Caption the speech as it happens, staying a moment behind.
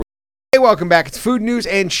welcome back. It's Food News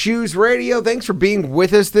and Shoes Radio. Thanks for being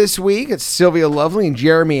with us this week. It's Sylvia Lovely and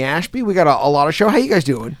Jeremy Ashby. We got a lot of show. How you guys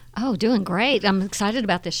doing? Oh, doing great. I'm excited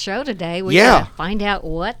about this show today. We Yeah. gotta find out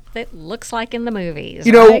what it looks like in the movies.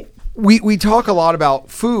 You know, right? we talk a lot about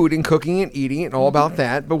food and cooking and eating and all about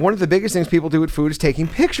that, but one of the biggest things people do with food is taking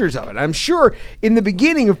pictures of it. I'm sure in the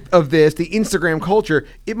beginning of this, the Instagram culture,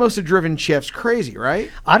 it must have driven chefs crazy, right?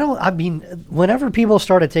 Whenever people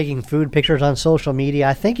started taking food pictures on social media,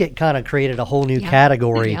 I think it kind of created a whole new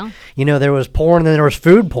category. Yeah. You know, there was porn and then there was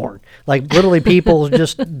food porn. Like literally people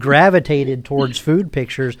just gravitated towards food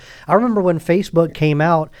pictures. I remember when Facebook came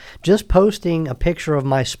out, just posting a picture of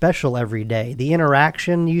my special every day. The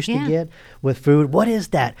interaction used to get with food. What is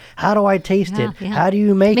that? How do I taste it? Yeah. How do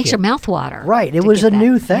you make it? Makes your mouth water. Right. It was a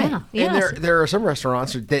new thing. Yeah. And there are some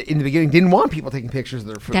restaurants that in the beginning didn't want people taking pictures of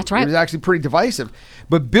their food. That's right. It was actually pretty divisive.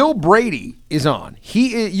 But Bill Brady is on.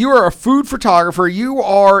 You are a food photographer.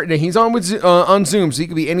 He's on on Zoom, so you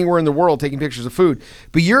could be anywhere in the world taking pictures of food.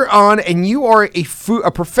 But you're on, and you are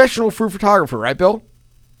a professional food photographer, right, Bill?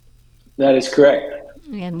 That is correct.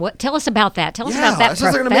 And tell us about that. Tell us about that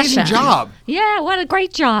sounds like profession. an amazing job. Yeah, what a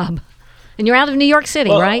great job. And you're out of New York City,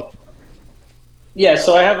 right? Yeah,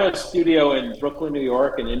 so I have a studio in Brooklyn, New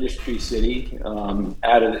York, in Industry City.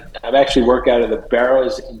 I've actually worked out of the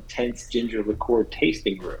Barrow's Intense Ginger Liqueur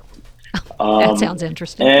Tasting Room. That sounds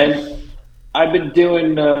interesting. And I've been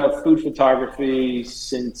doing food photography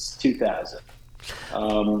since 2000.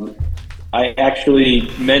 I actually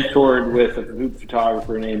mentored with a food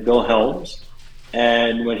photographer named Bill Helms.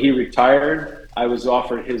 And when he retired, I was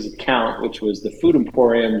offered his account, which was the Food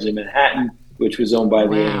Emporiums in Manhattan, which was owned by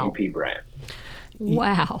the AUP brand.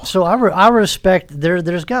 Wow. So I respect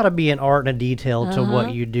there's got to be an art and a detail to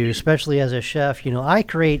what you do, especially as a chef. You know, I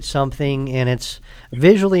create something and it's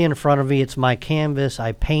visually in front of me. It's my canvas.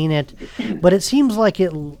 I paint it, but it seems like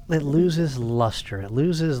it loses luster. It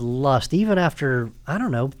loses lust even after, I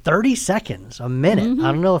don't know, 30 seconds, a minute.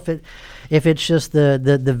 I don't know if it's just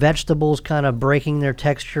the vegetables kind of breaking their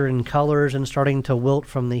texture and colors and starting to wilt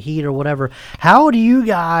from the heat or whatever. How do you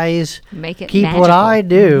guys Make it keep magical. what I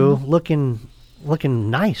do looking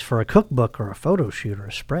nice for a cookbook or a photo shoot or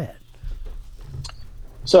a spread?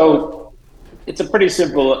 So it's a pretty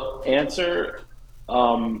simple answer.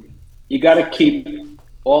 You got to keep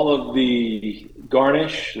all of the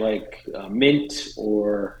garnish, like mint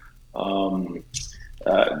or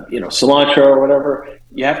cilantro or whatever.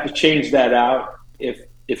 You have to change that out if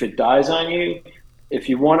it dies on you. If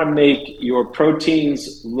you want to make your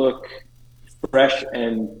proteins look fresh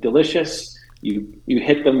and delicious, you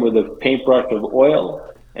hit them with a paintbrush of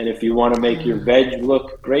oil, and if you want to make your veg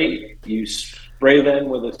look great, you spray them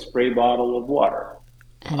with a spray bottle of water.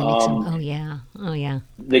 Oh yeah.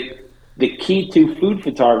 The key to food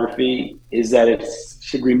photography is that it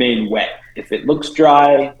should remain wet. If it looks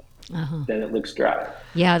dry, then it looks dry.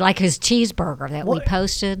 Yeah, like his cheeseburger that we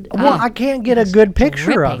posted. Well, I can't get a good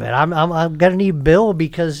picture of dripping. it. I'm gonna need Bill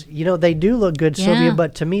because they do look good, Sylvia.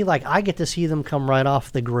 But to me, like I get to see them come right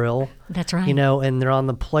off the grill. That's right. And they're on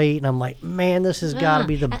the plate, and I'm like, man, this has got to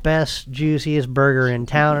be the best, juiciest burger in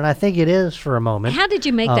town, and I think it is for a moment. How did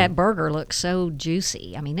you make that burger look so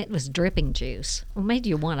juicy? I mean, it was dripping juice. What made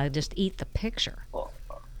you want to just eat the picture?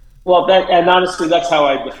 Well, and honestly, that's how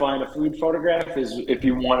I define a food photograph: is if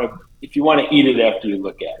you want to eat it after you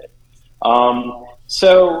look at it.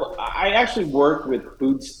 So I actually work with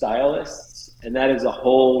food stylists, and that is a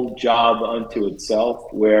whole job unto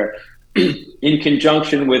itself. Where, in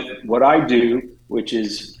conjunction with what I do, which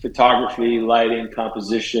is photography, lighting,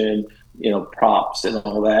 composition, props, and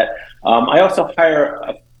all that, I also hire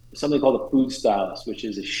something called a food stylist, which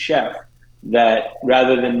is a chef that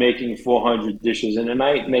rather than making 400 dishes in a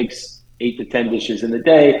night, makes 8 to 10 dishes in a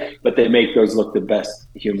day, but they make those look the best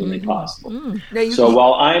humanly possible. So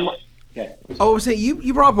while I'm... Okay. Oh, say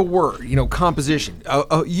you brought up a word, composition.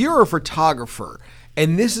 You're a photographer,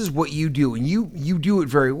 and this is what you do, and you do it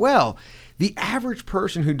very well. The average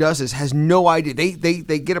person who does this has no idea. They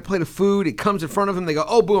get a plate of food, it comes in front of them, they go,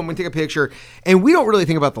 oh, boom, I'm going to take a picture. And we don't really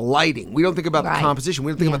think about the lighting. We don't think about the composition.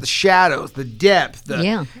 We don't think about the shadows, the depth.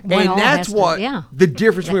 And that's what the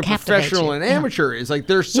difference between professional and amateur is. Like,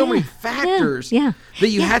 there's so many factors that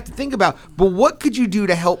you have to think about. But what could you do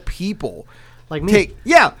to help people? Like me.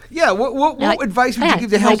 What advice would you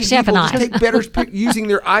give to help people just take better using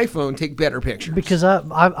their iPhone, take better pictures? Because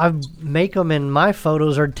I make them, and my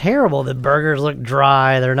photos are terrible. The burgers look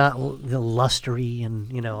dry. They're not lustery,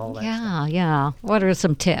 and all that. Yeah. What are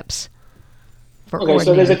some tips for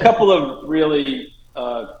so there's a couple of really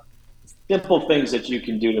simple things that you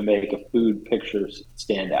can do to make a food picture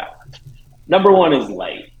stand out. Number one is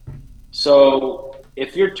light. So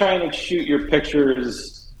if you're trying to shoot your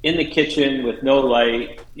pictures in the kitchen with no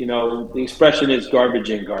light, the expression is garbage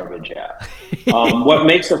in, garbage out. What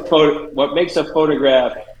makes a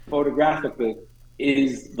photograph photographic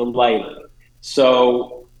is the lighting.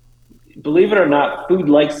 So, believe it or not, food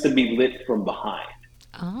likes to be lit from behind.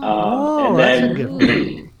 Oh, And that's a then, good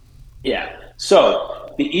one. yeah.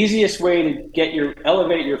 So the easiest way to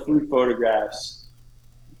elevate your food photographs,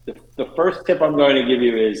 the first tip I'm going to give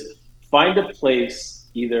you is find a place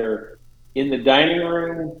either in the dining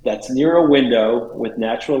room that's near a window with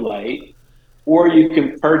natural light, or you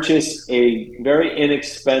can purchase a very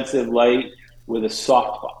inexpensive light with a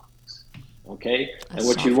softbox. Okay, and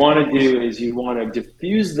what you want to do is you want to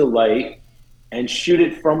diffuse the light and shoot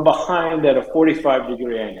it from behind at a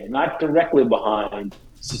 45-degree angle, not directly behind,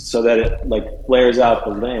 so that it like flares out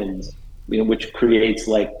the lens, which creates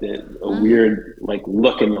like a weird like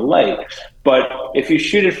look in the light. But if you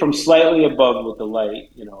shoot it from slightly above with the light,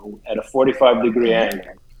 at a 45-degree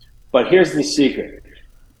angle. But here's the secret: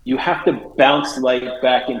 you have to bounce light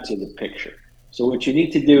back into the picture. So what you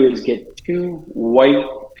need to do is get two white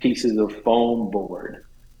pieces of foam board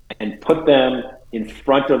and put them in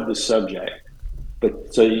front of the subject,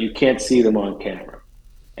 but so you can't see them on camera.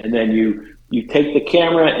 And then you take the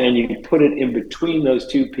camera and you put it in between those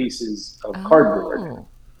two pieces of cardboard,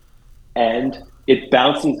 and it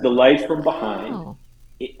bounces the light from behind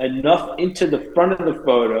enough into the front of the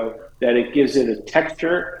photo that it gives it a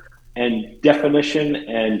texture and definition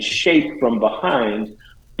and shape from behind,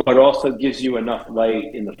 but also gives you enough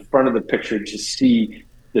light in the front of the picture to see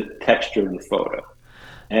the texture of the photo.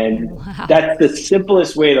 And that's the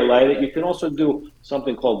simplest way to light it. You can also do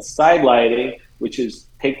something called side lighting, which is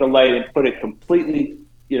take the light and put it completely,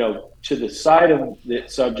 to the side of the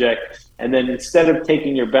subject. And then instead of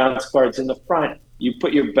taking your bounce cards in the front, you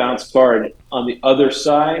put your bounce card on the other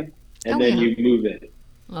side, and then you move it.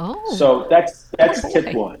 So that's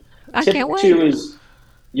tip one. Tip two is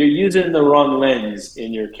you're using the wrong lens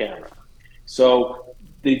in your camera. So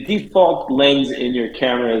the default lens in your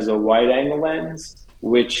camera is a wide angle lens,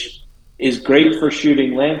 which is great for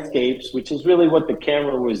shooting landscapes, which is really what the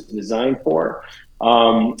camera was designed for.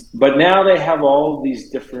 But now they have all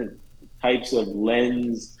these different types of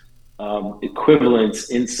lens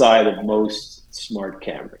equivalents inside of most smart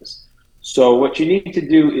cameras. So what you need to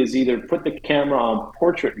do is either put the camera on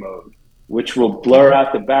portrait mode, which will blur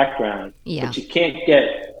out the background, but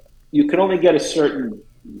you can only get a certain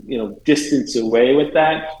distance away with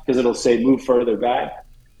that, because it'll say move further back.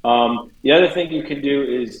 The other thing you can do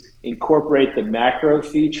is incorporate the macro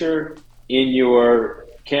feature in your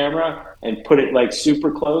camera and put it like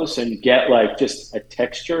super close and get like just a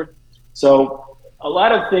texture. So a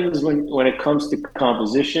lot of things when it comes to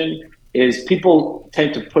composition is people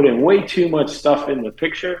tend to put in way too much stuff in the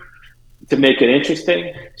picture to make it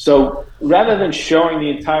interesting. So rather than showing the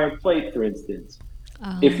entire plate, for instance,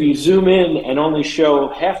 if you zoom in and only show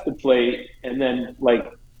half the plate and then like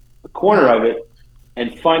a corner of it,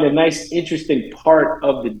 and find a nice, interesting part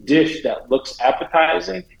of the dish that looks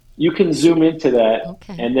appetizing, you can zoom into that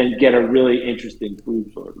and then get a really interesting food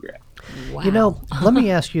photograph. Wow. Let me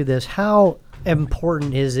ask you this: how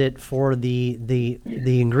important is it for the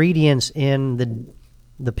ingredients in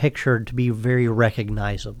the picture to be very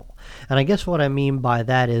recognizable? And I guess what I mean by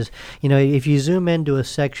that is, if you zoom into a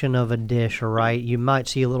section of a dish, right, you might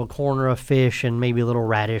see a little corner of fish and maybe a little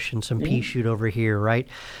radish and some pea shoot over here, right?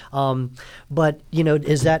 But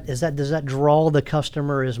does that draw the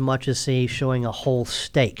customer as much as, say, showing a whole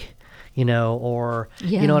steak? Or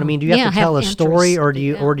you know what I mean? Do you have to tell a story, or do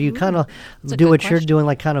you kind of do what you're doing,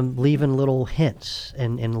 like kind of leaving little hints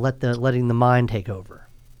and letting the mind take over?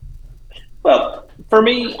 Well, for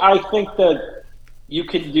me, I think that you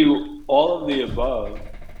can do all of the above.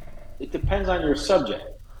 It depends on your subject.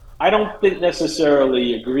 I don't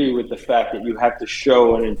necessarily agree with the fact that you have to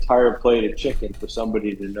show an entire plate of chicken for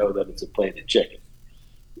somebody to know that it's a plate of chicken.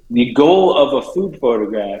 The goal of a food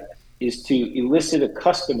photograph is to elicit a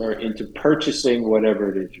customer into purchasing whatever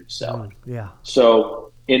it is you're selling.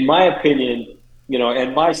 So in my opinion,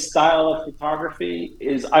 and my style of photography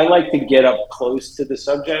is I like to get up close to the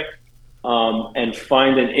subject and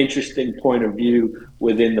find an interesting point of view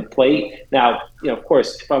within the plate. Now, of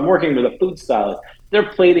course, if I'm working with a food stylist,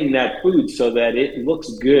 they're plating that food so that it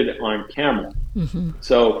looks good on camera.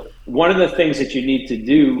 So one of the things that you need to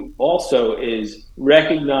do also is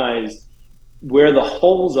recognize where the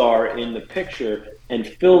holes are in the picture and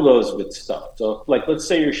fill those with stuff. So like, let's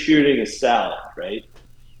say you're shooting a salad, right?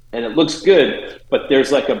 And it looks good, but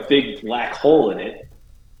there's like a big black hole in it.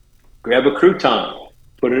 Grab a crouton,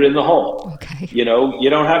 put it in the hole. You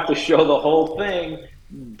don't have to show the whole thing,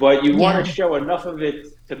 but you want Yeah. to show enough of it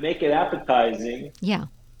to make it appetizing, Yeah.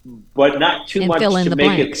 but not too And much fill in to the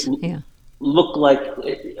make blanks. it Yeah. look like.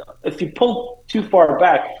 If you pull too far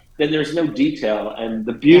back, then there's no detail, and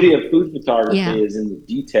the beauty of food photography Yeah. is in the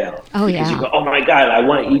detail. Oh, Because you yeah. go, oh my god, I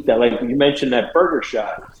want to eat that. Like you mentioned that burger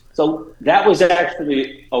shot. So that was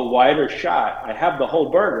actually a wider shot. I have the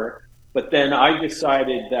whole burger, but then I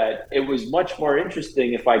decided that it was much more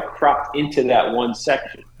interesting if I cropped into that one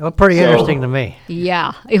section. Well, pretty So- interesting to me.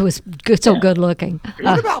 Yeah. It was good, so good looking.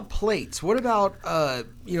 What about plates? What about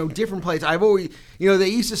different plates? I've always they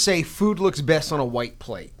used to say food looks best on a white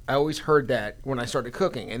plate. I always heard that when I started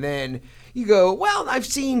cooking, and then you go, well, I've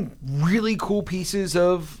seen really cool pieces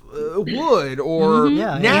of wood or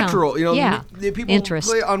Yeah, yeah. natural. Yeah. People Interest.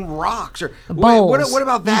 play on rocks or Bowls. what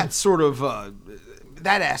about that sort of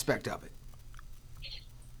that aspect of it?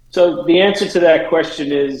 So the answer to that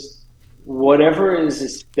question is whatever is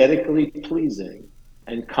aesthetically pleasing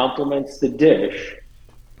and complements the dish,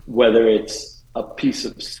 whether it's a piece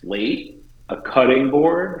of slate, a cutting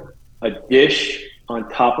board, a dish on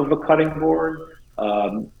top of a cutting board,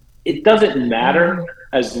 it doesn't matter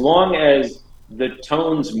as long as the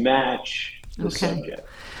tones match the Okay. subject.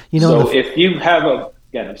 You know, So if you have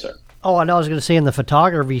I'm sorry. Oh, I know. I was going to say in the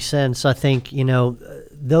photography sense, I think,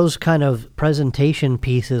 those kind of presentation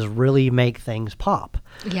pieces really make things pop.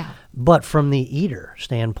 Yeah. But from the eater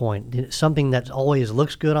standpoint, something that always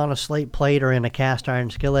looks good on a slate plate or in a cast iron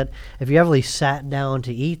skillet, if you ever sat down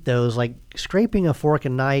to eat those, like scraping a fork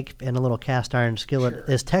and knife in a little cast iron skillet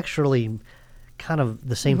is texturally kind of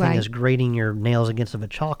the same thing Right. as grating your nails against a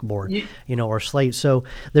chalkboard, or slate. So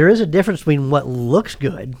there is a difference between what looks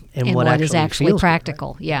good and, And what is actually feels good.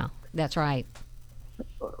 practical. Yeah. That's right.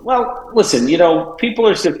 Well, listen, people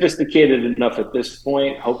are sophisticated enough at this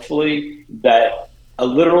point, hopefully, that a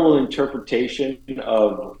literal interpretation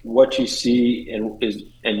of what you see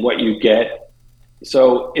and what you get.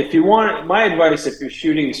 So if you want, my advice, if you're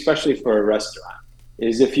shooting, especially for a restaurant,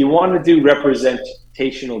 is if you want to do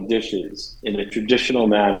representational dishes in a traditional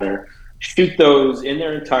manner, shoot those in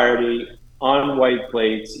their entirety on white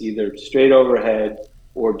plates, either straight overhead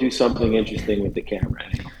or do something interesting with the camera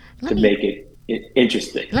to make it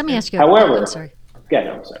interesting. Let me ask you. However, I'm sorry.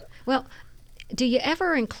 I'm sorry. Well, do you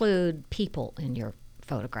ever include people in your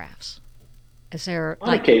photographs? Is there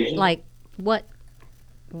On occasion.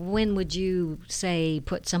 when would you say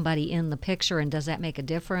put somebody in the picture, and does that make a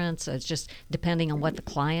difference? It's just depending on what the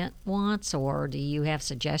client wants, or do you have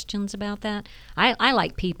suggestions about that? I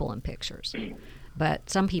like people in pictures, but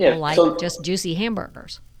some people like just juicy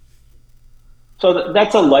hamburgers. So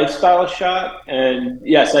that's a lifestyle shot, and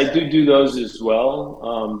yes, I do those as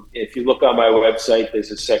well. If you look on my website, there's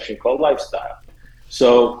a section called lifestyle.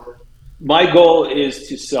 So my goal is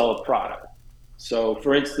to sell a product. So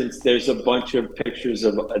for instance, there's a bunch of pictures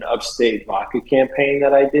of an upstate vodka campaign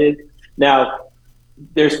that I did. Now,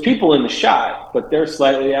 there's people in the shot, but they're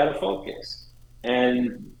slightly out of focus,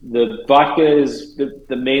 and the vodka is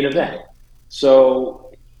the main event. So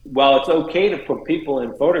while it's okay to put people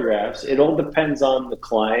in photographs, it all depends on the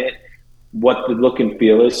client, what the look and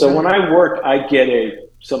feel is. So when I work, I get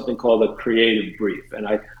something called a creative brief, and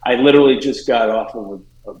I literally just got off of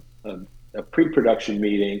a pre-production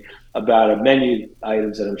meeting about a menu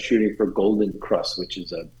items that I'm shooting for Golden Crust, which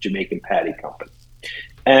is a Jamaican patty company.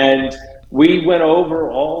 And we went over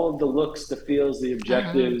all of the looks, the feels, the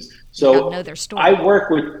objectives. So You gotta know their story. I work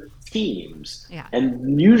with teams, Yeah.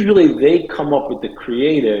 and usually they come up with the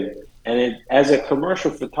creative. And as a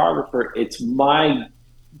commercial photographer, it's my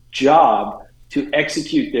job to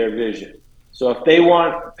execute their vision. So if they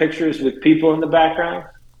want pictures with people in the background,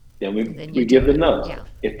 then we give them those. Yeah.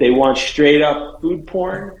 If they want straight up food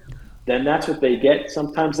porn, then that's what they get.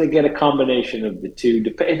 Sometimes they get a combination of the two.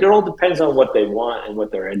 It all depends on what they want and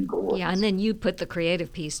what their end goal is. Yeah, and then you put the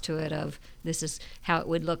creative piece to it of this is how it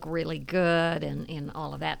would look really good and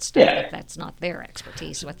all of that stuff. Yeah. If that's not their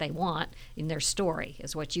expertise, what they want in their story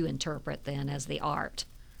is what you interpret then as the art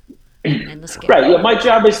and the skill. Right. Yeah, my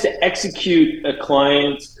job is to execute a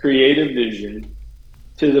client's creative vision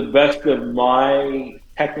to the best of my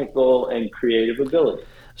technical and creative ability.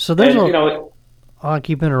 So there's And, I'll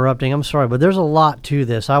keep interrupting. I'm sorry, but there's a lot to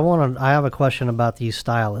this. I have a question about these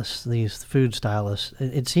stylists, these food stylists.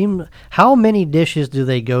 It seemed, how many dishes do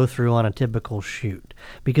they go through on a typical shoot?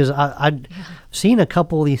 Because I've seen a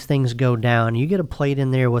couple of these things go down. You get a plate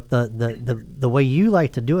in there with the way you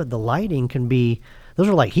like to do it. The lighting can be, those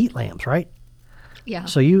are like heat lamps, right? Yeah.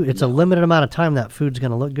 So it's a limited amount of time that food's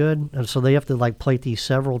going to look good, and so they have to like plate these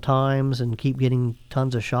several times and keep getting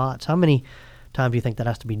tons of shots. How many times do you think that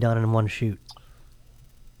has to be done in one shoot?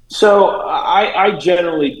 So I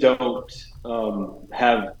generally don't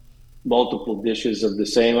have multiple dishes of the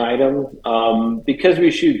same item because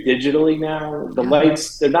we shoot digitally now. The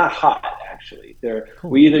lights, they're not hot actually.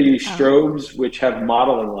 We either use strobes, which have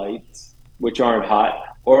modeling lights, which aren't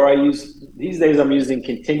hot, or these days I'm using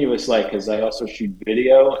continuous light because I also shoot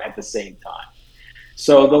video at the same time.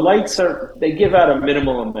 So the lights they give out a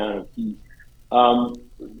minimal amount of heat.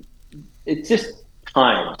 It's just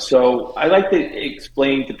time. So I like to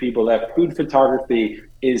explain to people that food photography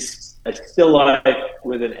is a still life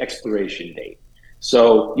with an expiration date.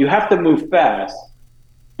 So you have to move fast.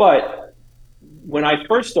 But when I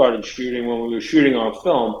first started shooting, when we were shooting on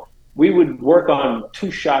film, we would work on 2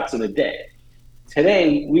 shots in a day.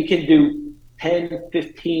 Today, we can do 10,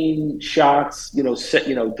 15 shots,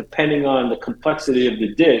 depending on the complexity of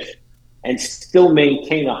the dish, and still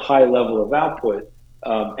maintain a high level of output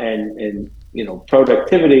and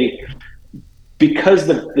productivity because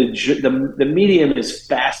the medium is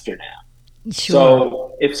faster now. Sure.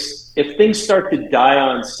 So if things start to die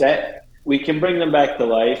on set, we can bring them back to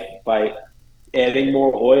life by adding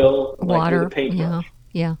more oil, water, like with a paintbrush,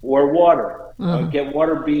 or water. Get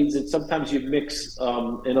water beads, and sometimes you mix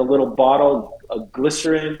in a little bottle a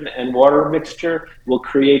glycerin and water mixture will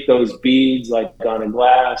create those beads like on a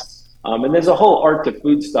glass. And there's a whole art to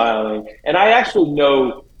food styling. And I actually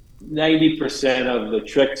know 90% of the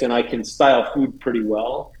tricks, and I can style food pretty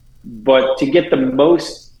well. But to get the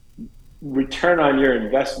most return on your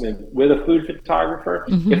investment with a food photographer,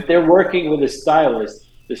 if they're working with a stylist,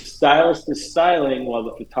 the stylist is styling while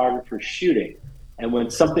the photographer is shooting. And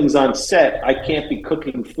when something's on set, I can't be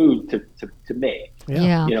cooking food to make.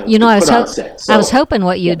 Yeah. I was hoping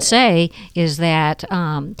what you'd say is that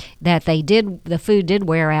that the food did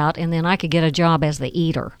wear out, and then I could get a job as the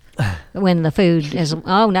eater when the food is.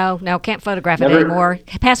 Oh no, can't photograph it anymore.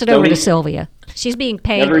 Pass it over to Sylvia. She's being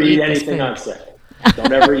paid. Never to eat eat anything this food. on set.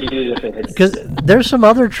 Don't ever eat it if it hits. Because there's some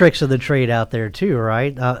other tricks of the trade out there too,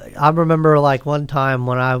 right? I remember like one time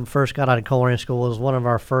when I first got out of culinary school, it was one of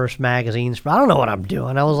our first magazines. I don't know what I'm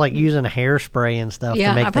doing. I was like using hairspray and stuff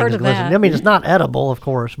to make I've things heard of glisten. that. I mean, it's not edible, of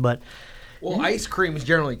course, but Well, ice cream is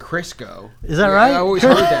generally Crisco. Is that right? I always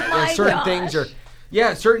heard that. Oh my certain gosh. things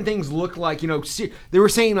are, certain things look like, they were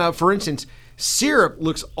saying, for instance, syrup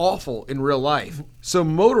looks awful in real life. So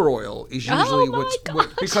motor oil is usually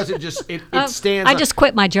because it stands. I just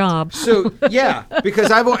quit my job. So yeah,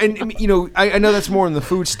 because I know that's more in the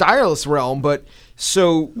food stylist realm, but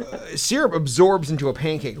syrup absorbs into a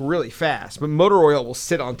pancake really fast, but motor oil will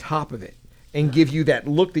sit on top of it and give you that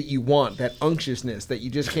look that you want, that unctuousness that you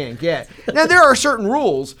just can't get. Now there are certain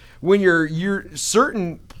rules when you're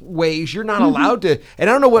certain ways you're not allowed to, and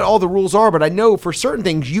I don't know what all the rules are, but I know for certain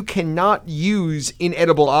things you cannot use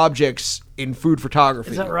inedible objects in food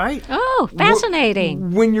photography. is that right? Oh,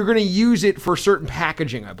 fascinating. When you're going to use it for certain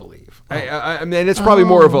packaging, I believe. I mean, it's probably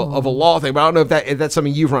more of a law thing, but I don't know if that's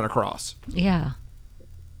something you've run across. Yeah.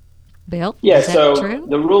 Bill? Yeah, is that so true?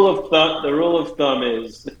 the rule of thumb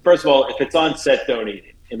is, first of all, if it's on set, don't eat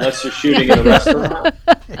it unless you're shooting in a restaurant.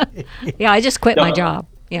 Yeah, I just quit my job.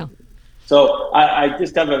 Yeah. So I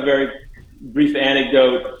just have a very brief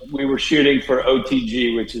anecdote. We were shooting for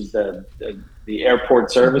OTG, which is the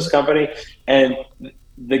airport service company, and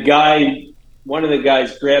one of the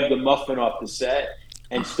guys grabbed the muffin off the set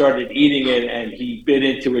and started eating it, and he bit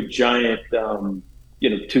into a giant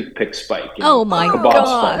toothpick spike. Oh my kebab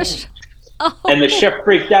spike. gosh. Oh. And the chef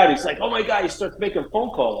freaked out. He's like, "Oh my God!" He starts making phone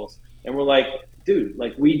calls, and we're like, "Dude,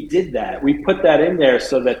 like we did that. We put that in there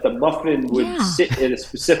so that the muffin would sit at a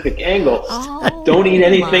specific angle. Oh, don't eat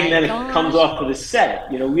anything that gosh. comes off of the set.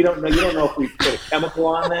 We don't know. You don't know if we put a chemical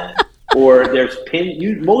on that or there's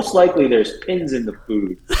most likely there's pins in the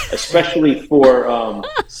food, especially for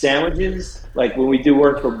sandwiches. Like when we do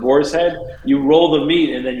work for Boar's Head, you roll the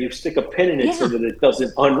meat and then you stick a pin in it so that it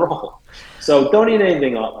doesn't unroll. So don't eat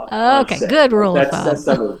anything on Okay, set. good rule of thumb. That's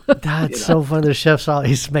number. That's so funny. The chef's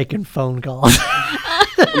always making phone calls.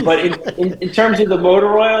 But in terms of the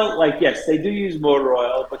motor oil, yes, they do use motor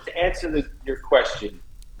oil. But to answer your question,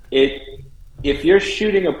 if you're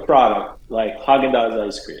shooting a product like Haagen-Dazs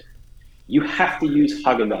ice cream, you have to use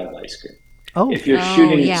Haagen-Dazs ice cream. Oh. If you're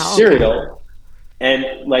shooting cereal, and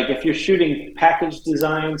if you're shooting package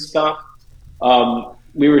design stuff,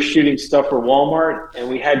 we were shooting stuff for Walmart, and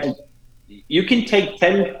we had to. You can take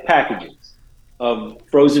 10 packages of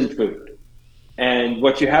frozen food, and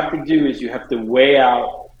what you have to do is you have to weigh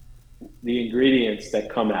out the ingredients that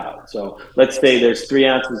come out. So let's say there's 3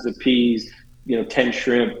 ounces of peas, 10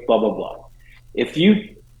 shrimp, blah, blah, blah. If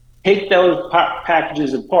you take those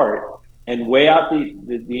packages apart and weigh out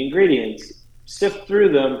the ingredients, sift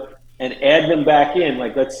through them and add them back in,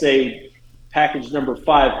 let's say package number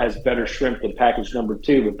 5 has better shrimp than package number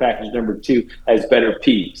 2, but package number 2 has better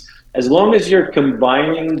peas. As long as you're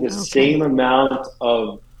combining the same amount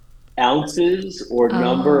of ounces or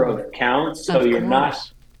number of counts, so you're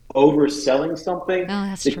not overselling something.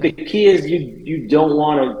 The key is you don't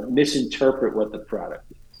want to misinterpret what the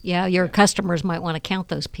product is. Yeah, your customers might want to count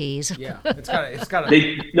those peas. Yeah, it's got.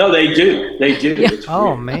 They do. Yeah.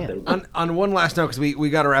 Oh man! On one last note, because we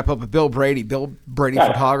got to wrap up with Bill Brady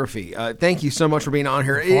Photography. Thank you so much for being on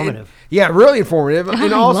here. Informative. Really informative.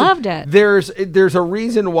 And also, loved it. There's a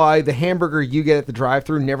reason why the hamburger you get at the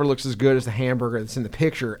drive-thru never looks as good as the hamburger that's in the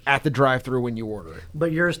picture at the drive-thru when you order it.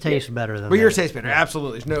 But yours tastes better than. But yours tastes better.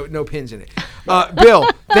 Absolutely. There's no pins in it. Bill,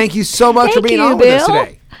 thank you so much for being on with us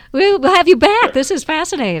today. We'll have you back. This is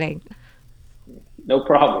fascinating. No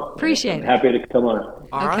problem. Appreciate it. Happy to come on.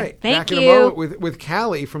 All right. Thank Back you. in a moment with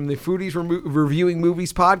Callie from the Foodies Reviewing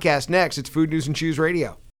Movies podcast. Next, it's Food News and Chews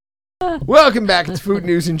Radio. Welcome back. It's Food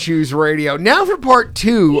News and Chews Radio. Now for part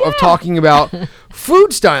 2 of talking about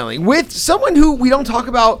food styling with someone who we don't talk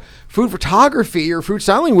about food photography or food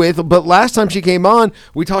styling with, but last time she came on,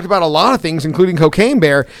 we talked about a lot of things, including Cocaine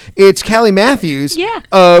Bear. It's Callie Matthews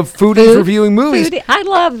of Foodies Reviewing Movies. I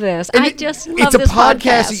love this. I just love this. It's a this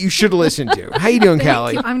podcast that you should listen to. How you doing,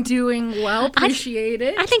 Callie? I'm doing well. Appreciate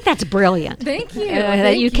it. I think that's brilliant. Thank you.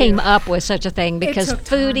 That you came up with such a thing, because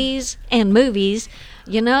foodies and movies,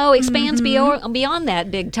 expands beyond that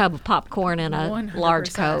big tub of popcorn and a 100%.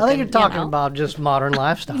 large Coke. I think you're talking about just modern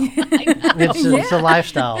lifestyle. It's a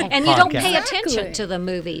lifestyle. And you don't podcast. pay attention to the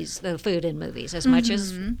movies, the food in movies, as much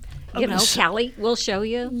as, Callie will show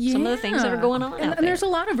you some of the things that are going on out there. And there's a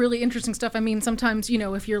lot of really interesting stuff. I mean, sometimes,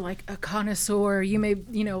 if you're like a connoisseur, you may,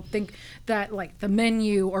 think that like the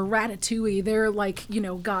menu or Ratatouille, they're like,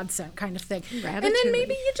 godsend kind of thing. And then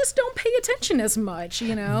maybe you just don't pay attention as much,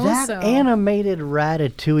 That animated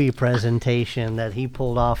Ratatouille presentation that he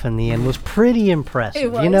pulled off in the end was pretty impressive.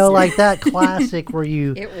 It was. Like that classic where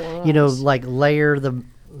you, like layer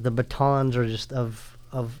the batons or just of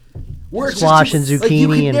squash and zucchini. Like you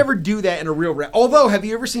could never do that in a real Although, have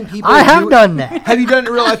you ever seen people? I have done that. Have you done it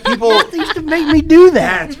in real life? People they used to make me do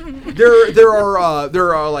that. There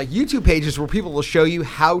are like YouTube pages where people will show you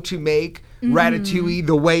how to make Ratatouille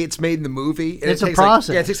the way it's made in the movie. And It's a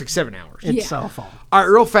process. It takes like 7 hours. It's so fun. All right,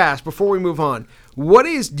 real fast before we move on.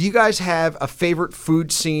 Do you guys have a favorite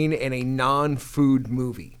food scene in a non-food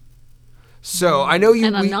movie? So I know you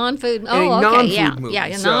and a non-food. Oh, okay, non-food movie. Yeah,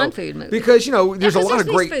 a non-food movie. Because there's a lot of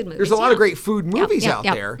great food food movies out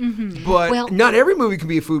there, but not every movie can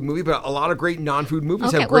be a food movie. But a lot of great non-food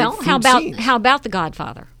movies have great food scenes. How about The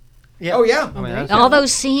Godfather? Yeah. Oh yeah, all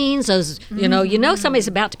those scenes, somebody's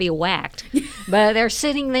about to be whacked, but they're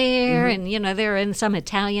sitting there, and they're in some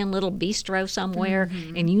Italian little bistro somewhere,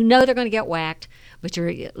 and they're going to get whacked, but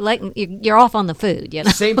you're off on the food.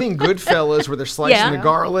 Same thing, Goodfellas, where they're slicing the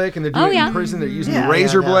garlic and they're doing it in prison. They're using the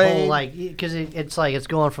razor blade, because it's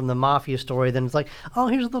going from the mafia story. Then it's like, oh,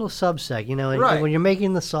 here's a little subsect. Right. When you're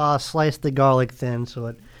making the sauce, slice the garlic thin so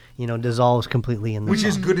it dissolves completely in the Which sauce.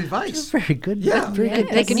 is good advice. It's very good. Yeah. Very good.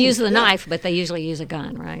 They could use the knife, but they usually use a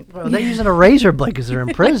gun, right? Well, they're using a razor blade because they're in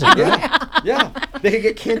prison. Yeah. They could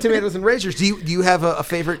get canned tomatoes and razors. Do you have a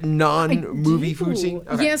favorite non-movie food scene?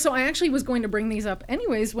 Okay. Yeah, so I actually was going to bring these up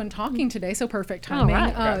anyways when talking today, so perfect timing.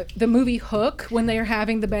 Right. The movie Hook, when they're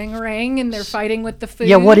having the bangarang and they're fighting with the food.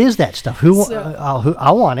 Yeah, what is that stuff?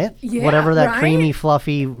 I want it. Yeah, whatever that right? creamy,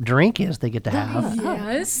 fluffy drink is they get to have.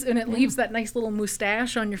 Yes, and it leaves that nice little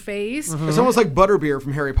mustache on your face. It's almost like butterbeer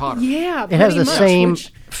from Harry Potter. Yeah, It has the pretty much, same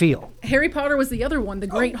which feel. Harry Potter was the other one, the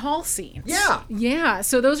Great Hall scenes. Yeah. Yeah,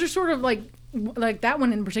 so those are sort of like that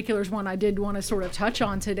one in particular is one I did want to sort of touch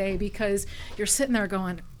on today, because you're sitting there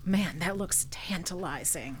going, man, that looks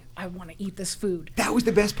tantalizing. I want to eat this food. That was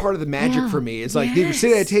the best part of the magic for me. It's like they would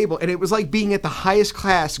sit at a table, and it was like being at the highest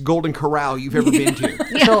class Golden Corral you've ever been to.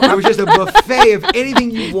 So it was just a buffet of anything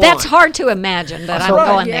you want. That's hard to imagine, but I'm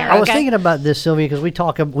going there. I was thinking about this, Sylvia, because we've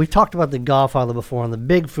talked about The Godfather before on the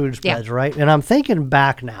big food spreads, right? And I'm thinking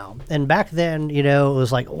back now, and back then, it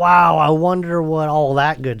was like, wow, I wonder what all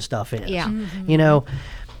that good stuff is. Yeah.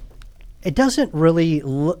 It doesn't really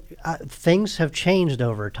look. Things have changed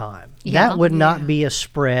over time. Yeah. That would not be a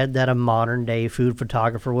spread that a modern day food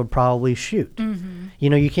photographer would probably shoot.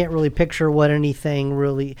 You can't really picture what anything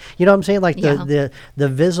really. You know what I'm saying? Like the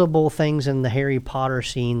visible things in the Harry Potter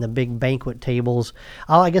scene, the big banquet tables.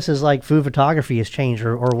 All I guess is like food photography has changed,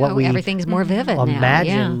 or what we everything's more vivid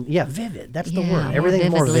imagine. now. Yeah, vivid. That's the word.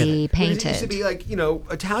 Everything's more vividly vivid. painted. It used to be like,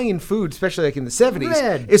 Italian food, especially like in the 70s.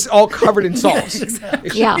 Red. It's all covered in sauce.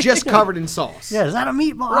 It's just covered covered in sauce. Yeah, is that a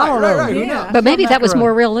meatball? Right, I don't right, know. right. Who Yeah. knows? But maybe that was Macaroni.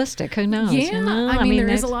 more realistic. Who knows? Yeah, you know? I mean, there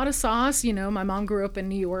is a that's- lot of sauce. You know, my mom grew up in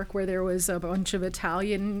New York where there was a bunch of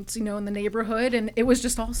Italians, you know, in the neighborhood, and it was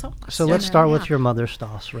just all sauce. So you let's know? start with your mother's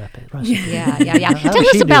sauce recipe. Yeah. How Tell does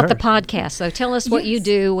us she do about the hers? podcast, though. Tell us what you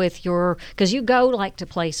do with your, because you go like to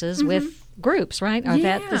places with groups, right? Is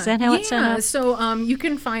that how it's set up? So you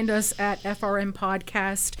can find us at FRM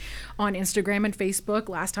Podcast on Instagram and Facebook.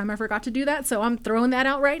 Last time I forgot to do that, so I'm throwing that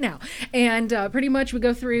out right now. And pretty much we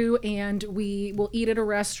go through and we will eat at a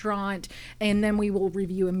restaurant, and then we will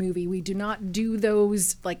review a movie. We do not do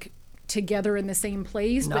those like together in the same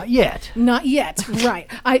place. Not yet. Not yet,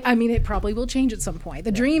 right. I mean, it probably will change at some point.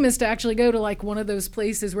 The dream is to actually go to like one of those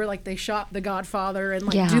places where like they shot The Godfather and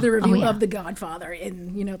like Yeah. do the Oh, review yeah. of The Godfather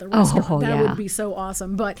in, you know, the restaurant. That yeah. would be so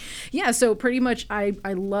awesome. But yeah, so pretty much I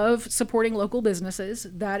love supporting local businesses.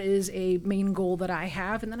 That is a main goal that I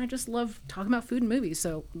have. And then I just love talking about food and movies.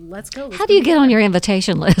 So let's go. Let's How do you get on your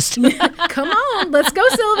invitation list? Come on, let's go,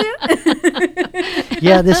 Sylvia.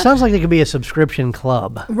 Yeah, this sounds like it could be a subscription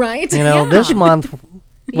club. Right? You know, Yeah. this month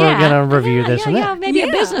we're going to review this and that. Maybe a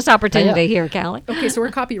Yeah. business opportunity here, Callie. Okay, so we're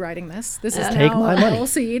copywriting this. This is Take now my money. All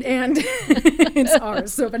Seed, and it's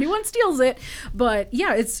ours. So if anyone steals it, but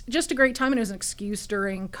yeah, it's just a great time, and it was an excuse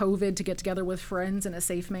during COVID to get together with friends in a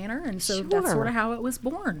safe manner, and so that's Sure. sort of how it was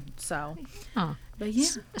born. So, Oh. but yeah.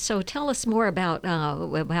 So tell us more about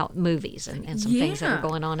movies and some things that Yeah. are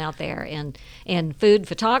going on out there and food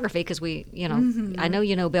photography, because we, you know, I know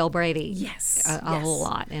you know Bill Brady Yes, a yes. whole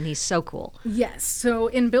lot, and he's so cool. Yes. So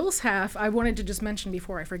in Bill's half, I wanted to just mention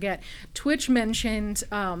before I forget, Twitch mentioned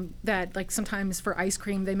that like sometimes for ice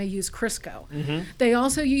cream they may use Crisco. They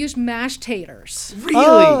also use mashed taters. Really?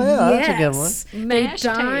 Oh, yeah, that's a good one. Yes. Mashed They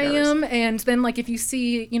dye taters. them, and then like if you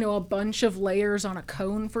see, you know, a bunch of layers on a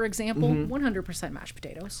cone, for example, 100% mashed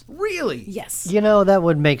potatoes. Really? Yes. You know, that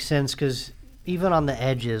would make sense because even on the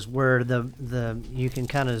edges where the you can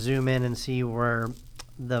kind of zoom in and see where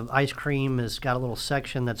the ice cream has got a little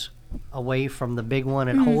section that's away from the big one.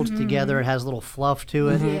 It holds together. It has a little fluff to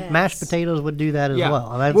it. Yes. Mashed potatoes would do that as Yeah.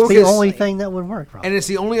 well. And that's Well, the 'cause- only thing that would work. Probably. And it's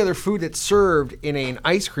the only other food that's served in an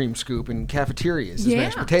ice cream scoop in cafeterias is Yeah.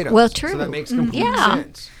 mashed potatoes. Well, So true. that makes complete Yeah.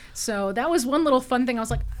 sense. So that was one little fun thing. I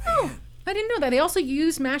was like, oh, I didn't know that. They also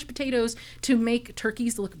use mashed potatoes to make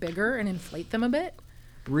turkeys look bigger and inflate them a bit.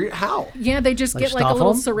 How? Yeah, they just Like get like a stuff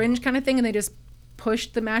little 'em? syringe kind of thing, and they just push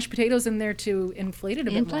the mashed potatoes in there to inflate it a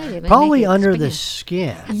bit Inflate more. it, Probably make it under bigger. the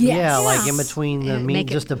skin. Yes. Yeah, like in between the Yeah, meat,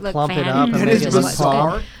 make it just to look plump it fatty. up and That make is it look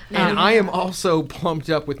bizarre. soft. And I am also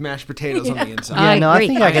plumped up with mashed potatoes on the inside. Yeah, no, I agree.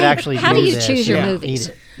 think I could actually How do do you this. choose your Yeah, movies?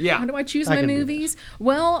 eat it. Yeah. How do I choose I my can do movies?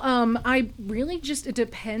 Well, I really just, it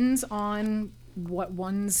depends on what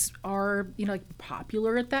ones are, you know, like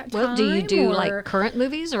popular at that time. Well, do you do or- like current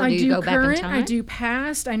movies, or I do you do go current, back in time? I do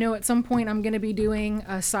past. I know at some point I'm going to be doing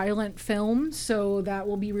a silent film, so that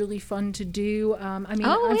will be really fun to do. I mean,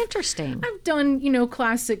 Oh, I've, interesting. I've done, you know,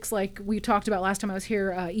 classics like we talked about last time I was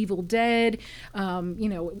here, Evil Dead. You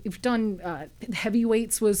know, we've done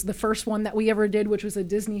Heavyweights was the first one that we ever did, which was a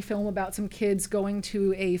Disney film about some kids going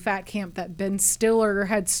to a fat camp that Ben Stiller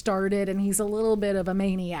had started, and he's a little bit of a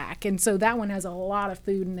maniac. And so that one has a lot of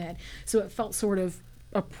food in it. So it felt sort of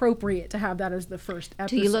appropriate to have that as the first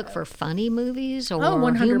episode. Do you look for funny movies or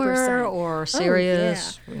 100%. humor or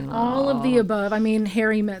serious? Oh, yeah. You know? All of the above. I mean,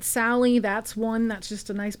 Harry Met Sally, that's one. That's just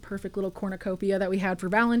a nice, perfect little cornucopia that we had for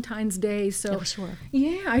Valentine's Day. So, Oh, sure.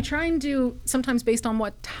 yeah, I try and do sometimes based on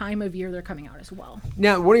what time of year they're coming out as well.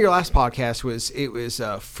 Now, one of your last podcasts was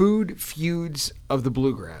Food Feuds of the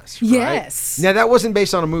Bluegrass. Right? Yes. Now, that wasn't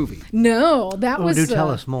based on a movie. No, that Oh, was. do tell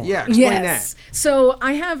us more. Yeah, explain Yes. that. So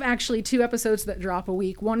I have actually 2 episodes that drop a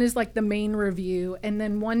week. One is like the main review, and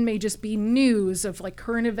then one may just be news of like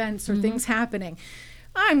current events or things happening.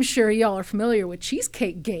 I'm sure y'all are familiar with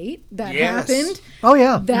Cheesecake Gate that Yes. happened. Oh,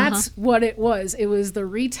 yeah. That's what it was. It was the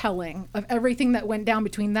retelling of everything that went down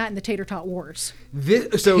between that and the Tater Tot Wars.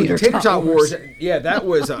 So the Tater Tot Wars, yeah, that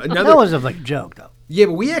was another. That was a like joke, though. Yeah,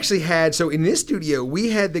 but we actually had, so in this studio, we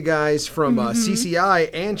had the guys from CCI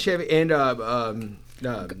and Chevy and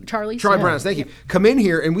Charlie's? Charlie Yeah. Brown's, thank you, come in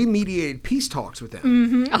here and we mediated peace talks with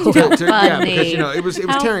them. Oh, how Yeah, funny. because it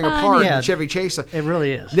was How tearing funny. apart Yeah. the Chevy Chase. It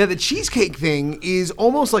really is. Now the cheesecake thing is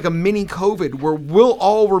almost like a mini COVID where we'll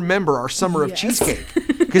all remember our summer of Yes. cheesecake.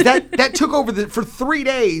 Because that took over for 3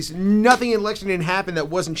 days. Nothing in Lexington happened that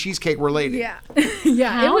wasn't cheesecake related. Yeah.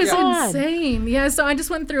 Yeah, it How was good. insane. Yeah, so I just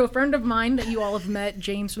went through a friend of mine that you all have met,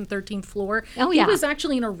 James from 13th Floor. Oh, yeah. He was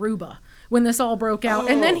actually in Aruba when this all broke out.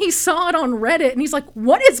 And then he saw it on Reddit and he's like,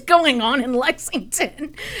 what is going on in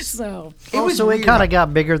Lexington? So it kind of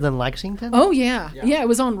got bigger than Lexington? Oh, yeah. Yeah, it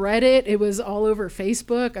was on Reddit. It was all over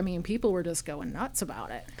Facebook. I mean, people were just going nuts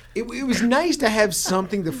about it. It was nice to have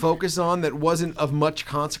something to focus on that wasn't of much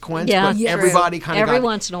consequence, Yeah, but everybody kind of every got...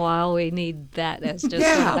 once in a while we need that as just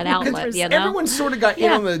sort of an outlet, you know? Everyone sort of got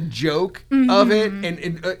in on the joke of it and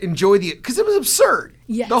enjoy because it was absurd.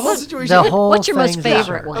 Yes. The whole situation. What's your most thing's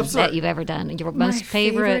favorite absurd. one Absurd. that you've ever done? Your most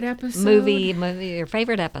favorite favorite episode? movie, your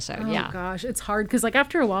favorite episode, Oh yeah. gosh, it's hard because like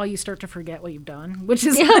after a while you start to forget what you've done, which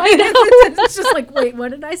is Yeah, I know. it's just like, wait,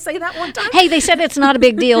 what did I say that one time? Hey, they said it's not a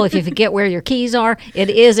big deal if you forget where your keys are. It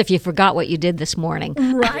is if you forgot what you did this morning.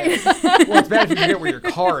 Right. Well, it's bad if you forget where your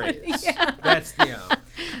car is. That's,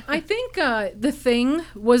 I think The Thing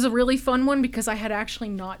was a really fun one because I had actually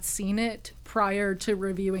not seen it prior to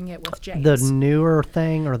reviewing it with James. The newer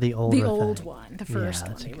thing or the older The thing? old one, the first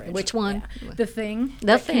that's one. a the good Which one? Yeah. The Thing. The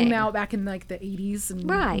that Thing. came out back in like the 80s. And,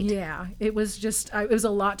 Right. Yeah. It was just, it was a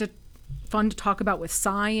lot fun to talk about with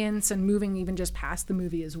science and moving even just past the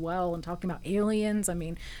movie as well and talking about aliens. I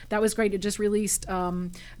mean, that was great. It just released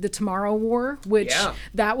The Tomorrow War, which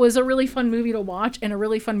that was a really fun movie to watch and a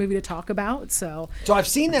really fun movie to talk about. So I've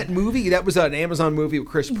seen that movie. That was an Amazon movie with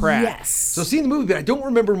Chris Pratt. Yes. So I've seen the movie, but I don't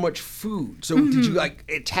remember much food. So did you like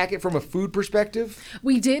attack it from a food perspective?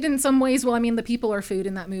 we did in some ways. Well, I mean, the people are food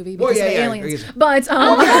in that movie Well, because of the yeah, aliens. yeah. But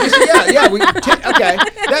Yeah. Okay,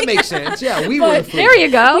 that makes sense. Yeah, we were the food. There you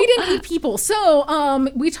go. we didn't eat people. So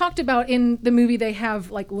we talked about in the movie they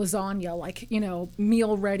have like lasagna, like,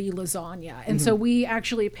 meal ready lasagna. And so we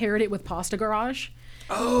actually paired it with Pasta Garage.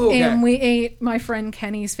 Oh, okay. And we ate my friend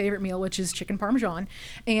Kenny's favorite meal, which is chicken parmesan.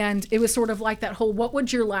 And it was sort of like that whole what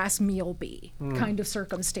would your last meal be kind of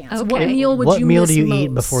circumstance. Okay. What meal would What you meal miss do you most?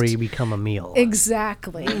 eat before you become a meal?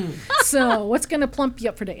 Exactly. So what's going to plump you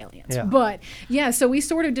up for the aliens? Yeah. But yeah, so we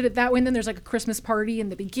sort of did it that way. And then there's like a Christmas party in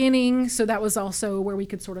the beginning. So that was also where we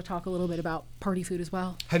could sort of talk a little bit about party food as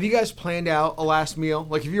well. Have you guys planned out a last meal?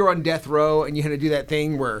 Like if you were on death row and you had to do that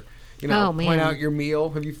thing where, Oh, man. plan out your meal,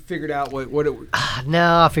 have you figured out what it would...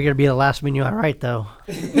 No, I figured it'd be the last menu I write, though.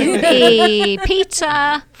 A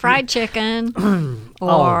pizza, fried chicken,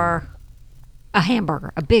 or a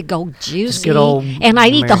hamburger, a big old juicy. good old and I'd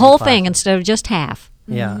eat the American whole classic. thing instead of just half.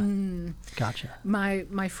 Yeah. Gotcha.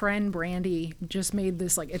 My friend Brandy just made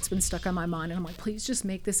this, like, it's been stuck on my mind, and I'm like, please just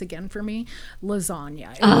make this again for me.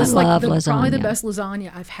 Lasagna. It was I like love probably the lasagna. best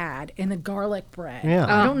lasagna I've had, and the garlic bread. Yeah.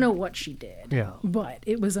 I don't know what she did. Yeah. But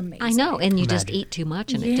it was amazing. I know, and you just Magic. eat too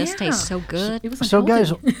much, and it just tastes so good. It was So,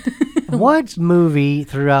 guys, unhealthy. what movie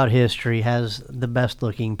throughout history has the best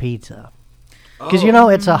looking pizza? Because,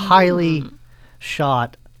 it's a highly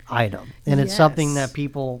shot item, and it's something Yes. that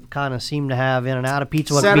people kind of seem to have in and out of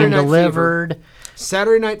pizza, whether Saturday being Night delivered.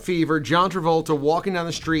 Saturday Night Fever, John Travolta walking down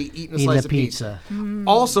the street eating a Eating slice a of pizza. Mm.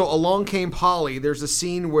 Also, Along Came Polly, there's a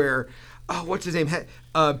scene where, what's his name?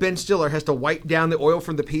 Ben Stiller has to wipe down the oil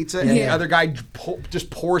from the pizza, and the other guy just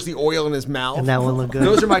pours the oil in his mouth. And that one looked good.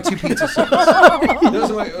 Those are my two pizza sets.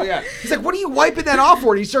 Those are my, He's like, what are you wiping that off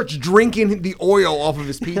for? And he starts drinking the oil off of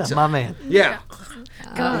his pizza. My man. Yeah.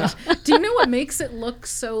 Gosh. Do you know what makes it look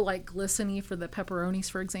so like glisteny for the pepperonis,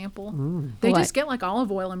 for example? They What? just get like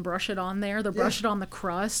olive oil and brush it on there. They brush it on the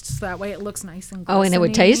crust so that way it looks nice and glisteny. Oh, and it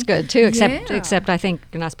would taste good too, except Yeah. except I think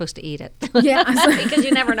you're not supposed to eat it. Yeah. Because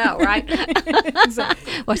you never know, right?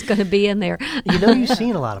 Exactly. What's going to be in there? You've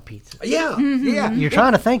seen a lot of pizza. Yeah. Mm-hmm. Yeah. You're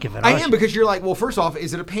trying to think of it. I aren't am, you? because you're like, well, first off,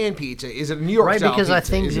 is it a pan pizza? Is it a New York Right, style because pizza? I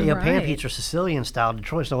think Is it- pan Right. pizza, Sicilian style,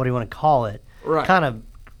 Detroit style, what do you want to call it? Right. Kind of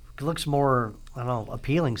looks more, I don't know,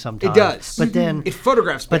 appealing sometimes. It does. But then, It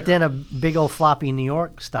photographs better. but then a big old floppy New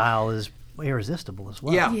York style is irresistible as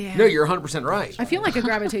well. Yeah. Yeah. No, you're 100% right. I feel like I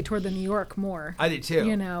gravitate toward the New York more. I did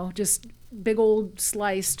too. Just big old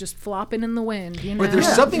slice just flopping in the wind. But there's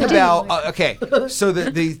something about so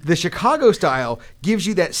the Chicago style gives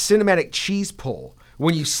you that cinematic cheese pull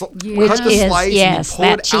when you cut Which the is, slice yes, and you pull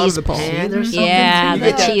that it out of cheese the pull. pan. There's something Yeah, to You the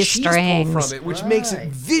get that cheese cheese pull strings. from it, which makes it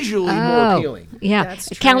visually more Oh, appealing. yeah. That's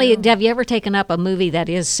Kelly, true. have you ever taken up a movie that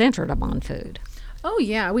is centered upon food? Oh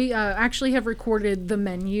yeah, we actually have recorded the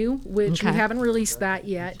menu, which we Okay. haven't released that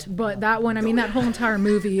yet. But that one, I mean, that whole entire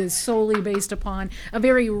movie is solely based upon a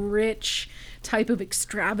very rich type of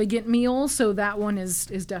extravagant meal. So that one is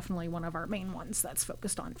definitely one of our main ones that's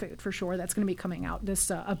focused on food for sure. That's going to be coming out this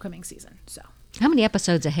upcoming season. So. How many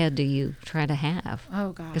episodes ahead do you try to have?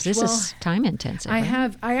 Oh gosh, Because this is time intensive. I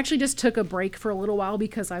right? actually just took a break for a little while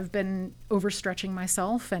because I've been overstretching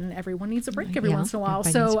myself, and everyone needs a break every Yeah, once in a while.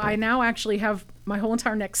 everybody needs So a break. I now actually have my whole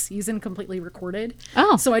entire next season completely recorded.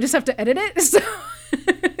 Oh. So I just have to edit it. So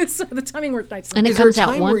So the timing worked nicely. And it Is there a comes out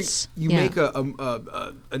time where once. you make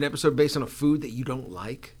an episode based on a food that you don't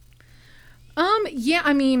like? Yeah,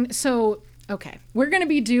 I mean, so okay, we're gonna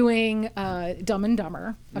be doing Dumb and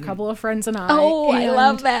Dumber. A couple of friends and I. Oh, I and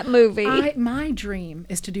love that movie. my dream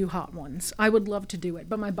is to do Hot Ones. I would love to do it,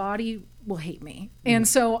 but my body will hate me. And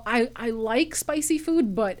so I like spicy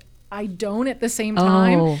food, but I don't at the same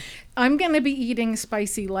time. Oh. I'm gonna be eating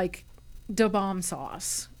spicy like da bomb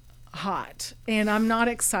sauce. Hot, and I'm not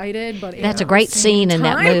excited, but That's at a great the same scene in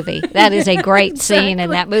that time- movie. That is a great scene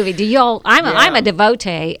in that movie. Do y'all? I'm a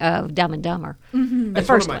devotee of Dumb and Dumber. It's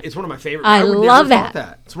first it's one of my favorite. I would love never thought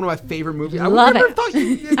that. It's one of my favorite movies. I Love would never it. thought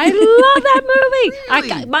you. I love that movie.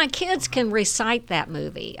 Really? My kids can recite that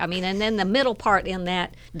movie. I mean, and then the middle part in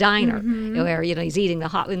that diner where he's eating the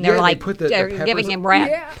hot, and they're Yeah, they like put the they're peppers giving on- him rat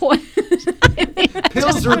Yeah. poison.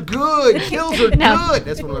 Pills are good. Pills are No. good.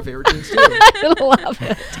 That's one of my favorite things too. I love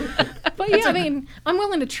it. But yeah, I mean, I'm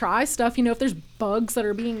willing to try stuff. If there's bugs that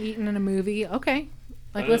are being eaten in a movie, okay.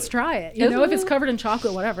 Like, let's try it. If it's covered in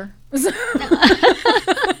chocolate, whatever.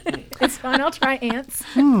 It's fine. I'll try ants.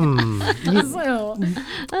 So,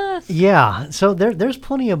 Yeah, so there's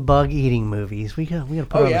plenty of bug eating movies. We got to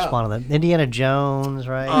put on the yeah. spot on that. Indiana Jones,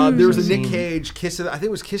 right? There was a Seen- Nick Cage I think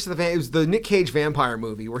it was Kiss of the It was the Nick Cage vampire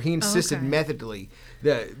movie where he insisted okay. methodly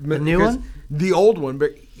the new one? the old one,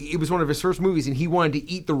 but it was one of his first movies, and he wanted to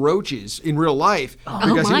eat the roaches in real life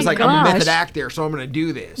because he my was like, I'm a gosh. method actor, so I'm going to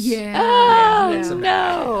do this. yeah.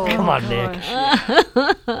 No. Come on, Nick.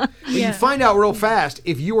 But you find out real fast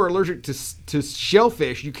if you are allergic to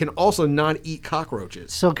shellfish, you can also not eat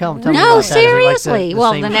cockroaches. So tell me about No, that. Is it like seriously.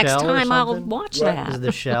 Well, same the next shell or time I'll something? watch Is that.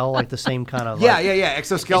 the shell like the same kind of? Yeah, like-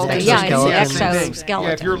 exoskeleton. Yeah, it's the Same thing. exoskeleton,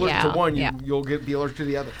 Yeah, if you're allergic to yeah, one, yeah. you'll be allergic to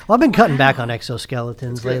the other. Well, I've been cutting back on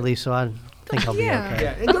exoskeletons lately, so I think I'll be Yeah. okay.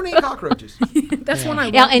 Yeah, and don't eat cockroaches. That's one I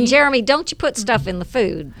Yeah, won't and eat. Jeremy, don't you put stuff in the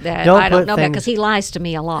food that Don't I don't put know about things- because he lies to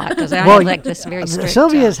me a lot because I Well, have like this very strict.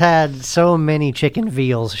 Sylvia's had so many chicken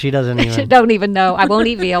veals, she doesn't even. don't even know. I won't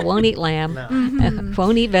eat veal, won't eat lamb,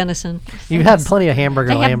 won't eat venison. You've had plenty of hamburger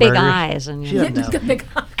They have big hamburgers. eyes, and She doesn't know. Got big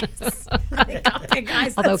eyes. They got big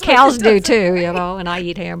eyes. although That's what cows it do does. too, and I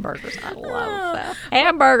eat hamburgers. I love that.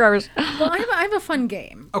 Hamburgers. Well, I have a fun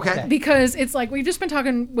game. Okay. Because it's like we've just been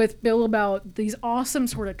talking with Bill about these awesome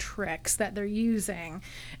sort of tricks that they're using.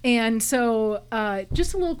 And so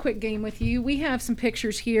just a little quick game with you. We have some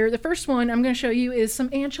pictures here. The first one I'm going to show you is some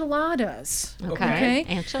enchiladas. Okay.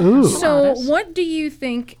 Ooh. So what do you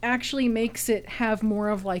think actually makes it have more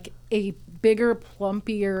of like a bigger,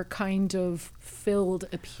 plumpier kind of filled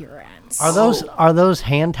appearance? Are those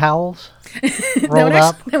hand towels That rolled would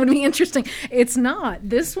up? that would be interesting. It's not.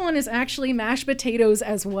 This one is actually mashed potatoes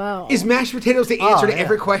as well. Is mashed potatoes the answer to yeah.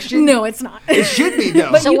 every question? No, it's not. It should be,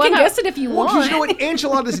 though. But So you what can I- guess it if you Well, 'cause want. you know what?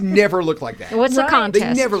 Enchiladas never look like that. What's the Right. contest?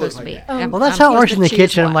 They never look supposed to like be? that. Well, that's I'm how it works supposed in the to choose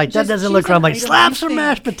kitchen. I'm one. like, that Just doesn't choose look right. I'm an like, item slap you some think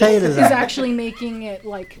mashed potatoes is out. actually making it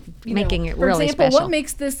like Making it for really example, special. what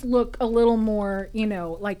makes this look a little more,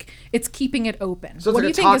 like it's keeping it open. So it's what like do a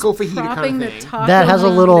you think is taco fajita kind of propping the thing. taco That has a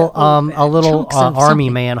fajita little, open? Chunks of army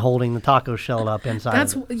something. man holding the taco shell up inside.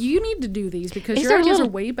 That's of it. you need to do these because Is your there a ideas little-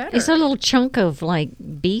 are way better. Is there a little chunk of like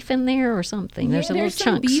beef in there or something? There's a little There's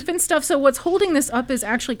some chunks. beef and stuff. So what's holding this up is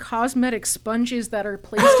actually cosmetic sponges that are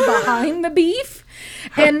placed behind the beef,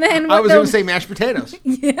 and then I what was they'll- going to say mashed potatoes.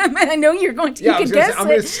 yeah, man, I know you're going to. Yeah, You I was can going to guess say. I'm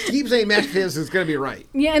going it. to keep saying mashed potatoes is going to be right.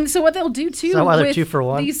 Yeah, and so what they'll do too that why they're with 2 for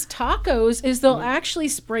 1? these tacos is they'll actually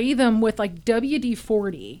spray them with like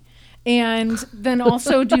WD-40. And then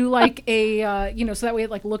also do like a, so that way it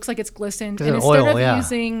like looks like it's glistened. 'Cause And of instead oil, of yeah.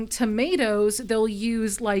 using tomatoes, they'll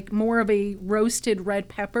use like more of a roasted red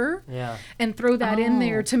pepper. Yeah. And throw that in Oh.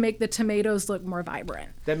 there to make the tomatoes look more vibrant.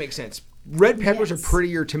 That makes sense. Red peppers Yes. are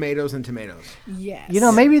prettier tomatoes than tomatoes. Yes.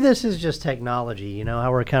 Maybe this is just technology.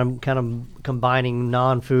 How we're kind of combining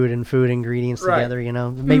non-food and food ingredients Right. together.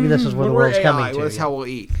 Maybe this is where the We're world's AI. coming to. Well, that's how we'll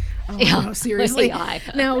eat. Yeah. No, seriously. AI.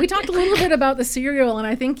 Now, we talked a little bit about the cereal, and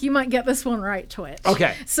I think you might get this one right, Twitch.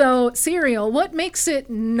 Okay. So, cereal, what makes it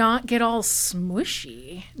not get all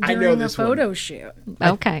smushy I know during a this one. photo shoot?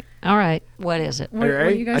 Okay. All right. What is it? What Are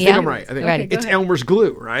you do you ready? guys I think Yeah. I'm right. I think Ready. Go it's ahead. Elmer's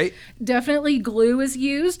glue, right? Definitely glue is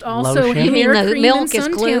used. Also, Lotion? You mean hair the cream milk and is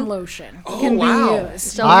suntan glue? lotion Oh, can wow. be used.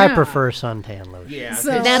 So- I Yeah. prefer suntan lotion. Yeah.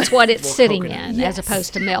 So- That's what it's More sitting coconut. in, Yes. as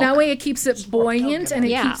opposed to milk. That way it keeps it buoyant and it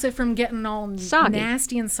Yeah. keeps it from getting all Soggy.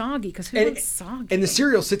 nasty and soggy because who And, wants soggy? and the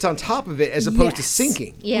cereal sits on top of it as opposed to Yes.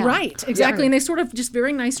 sinking. Yeah. Right, exactly. And they sort of just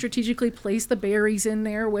very nice strategically place the berries in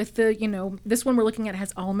there with the, this one we're looking at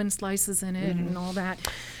has almond slices in it and all that.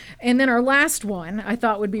 And then our last one I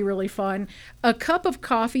thought would be really fun. A cup of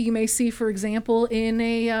coffee you may see, for example, in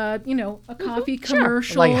a a coffee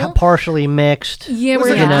commercial. Like partially mixed. Yeah, Was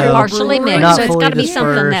where it you not have partially Not mixed, so it's fully got to be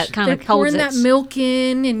something dispersed. that kind they're of holds pouring that its. milk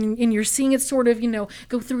in, and you're seeing it sort of,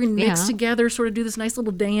 go through and mix Yeah. together, sort of do this nice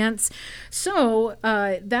little dance. So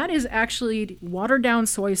that is actually watered down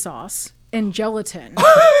soy sauce and gelatin.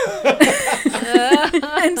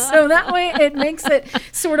 And so that way it makes it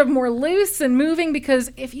sort of more loose and moving,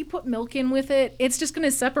 because if you put milk in with it, it's just going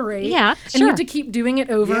to separate. Yeah, And you have sure. to keep doing it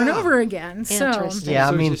over and Yeah. over again. So, Interesting. Yeah,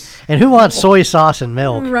 I So mean, just- and who wants soy sauce and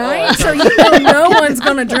milk? right? So no one's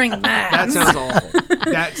going to drink that. That sounds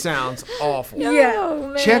awful. That sounds awful.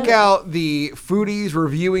 Yeah. Check out the Foodies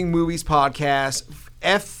Reviewing Movies podcast,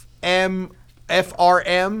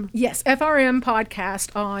 FRM. Yes, FRM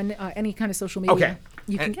podcast on any kind of social media. Okay.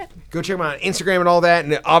 You can And get. Go check them out on Instagram and all that.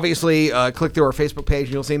 And obviously, click through our Facebook page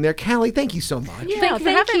and you'll see them there. Callie, thank you so much. Yeah, Thank you for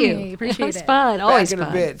having me. Appreciate It was it. fun. Always Back in a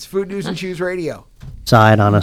fun. bit. It's Food News and Choose Radio. Side on a